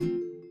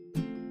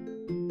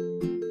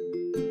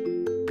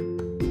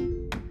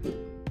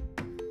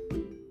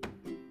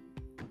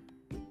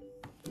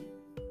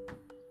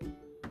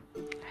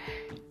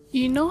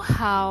know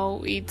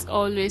how it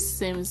always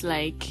seems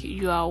like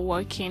you are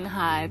working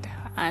hard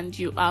and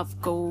you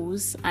have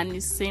goals, and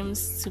it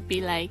seems to be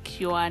like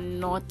you are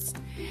not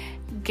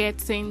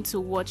getting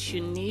to what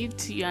you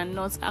need, you are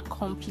not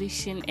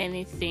accomplishing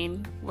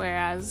anything,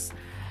 whereas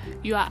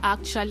you are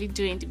actually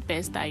doing the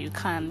best that you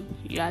can.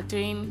 You are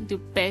doing the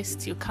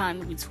best you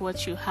can with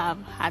what you have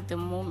at the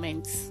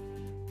moment.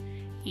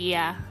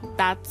 Yeah,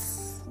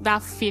 that's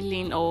that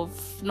feeling of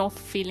not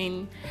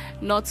feeling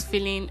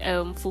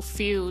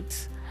fulfilled,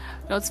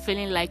 not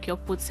feeling like your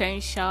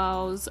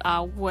potentials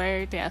are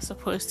where they are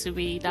supposed to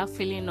be. That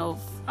feeling of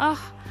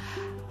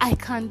I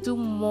can do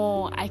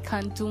more,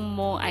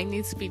 I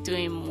need to be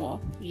doing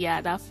more.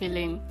 Yeah, that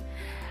feeling.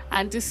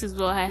 And this is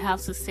what I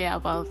have to say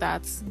about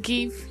that.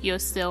 Give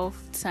yourself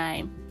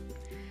time.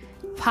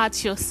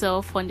 Pat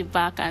yourself on the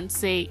back and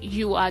say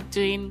you are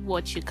doing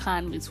what you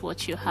can with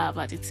what you have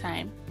at the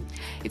time.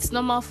 It's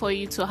normal for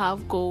you to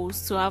have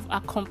goals, to have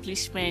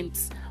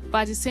accomplishments, but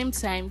at the same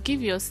time,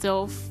 give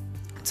yourself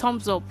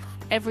thumbs up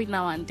every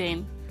now and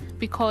then,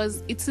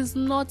 because it is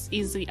not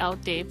easy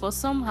out there. But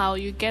somehow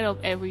you get up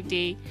every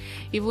day,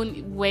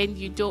 even when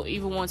you don't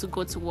even want to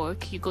go to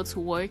work, you go to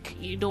work.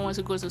 You don't want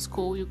to go to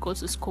school, you go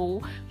to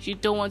school. You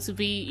don't want to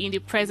be in the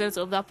presence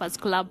of that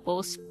particular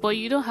boss, but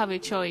you don't have a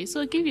choice.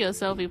 So give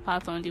yourself a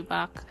pat on the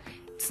back.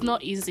 It's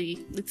not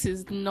easy. It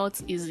is not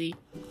easy.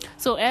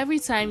 So every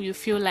time you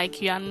feel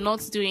like you are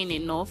not doing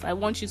enough, I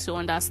want you to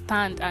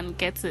understand and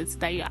get it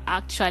that you are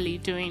actually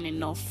doing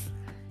enough.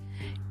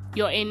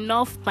 Your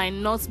enough might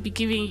not be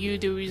giving you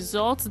the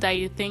results that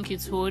you think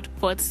it would,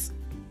 but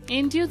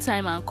in due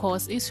time and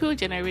course, it will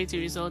generate the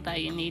result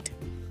that you need.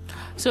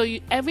 So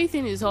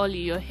everything is all in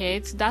your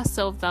head. That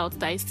self-doubt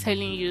that is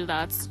telling you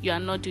that you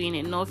are not doing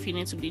enough, you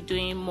need to be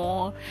doing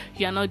more,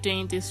 you are not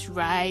doing this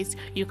right,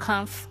 you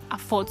can't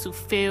afford to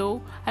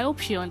fail. I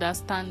hope you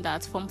understand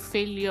that from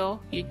failure,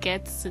 you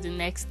get to the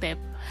next step.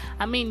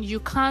 I mean, you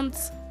can't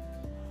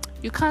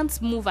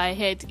move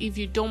ahead if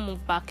you don't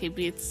move back a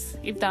bit,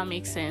 if that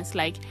makes sense.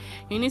 Like,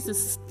 you need to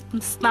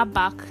snap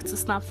back to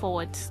snap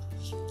forward.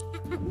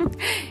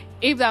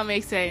 If that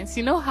makes sense.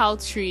 You know how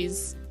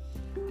trees,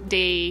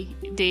 they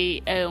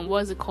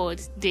what's it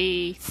called?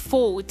 They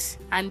fold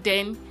and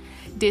then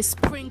they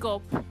spring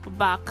up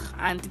back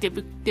and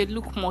they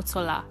look more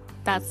taller.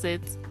 That's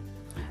it.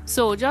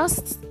 So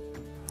just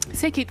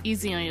take it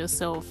easy on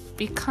yourself.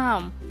 Be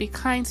calm. Be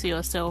kind to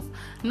yourself.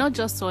 Not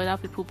just to other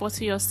people, but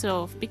to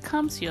yourself. Be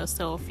calm to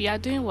yourself. You are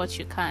doing what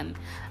you can.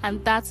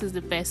 And that is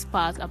the best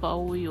part about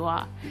who you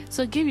are.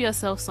 So give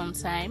yourself some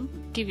time.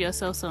 Give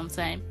yourself some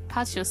time.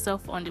 Pat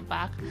yourself on the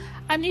back.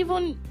 And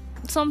even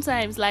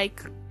sometimes,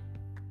 like,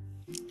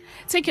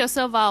 take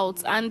yourself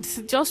out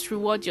and just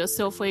reward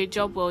yourself for a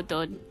job well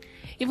done.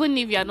 Even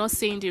if you are not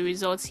seeing the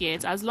results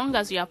yet, as long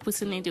as you are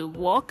putting in the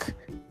work,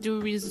 the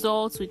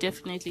results will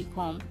definitely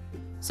come.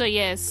 So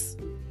yes,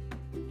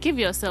 give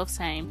yourself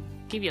time.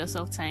 Give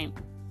yourself time.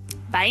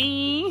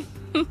 Bye.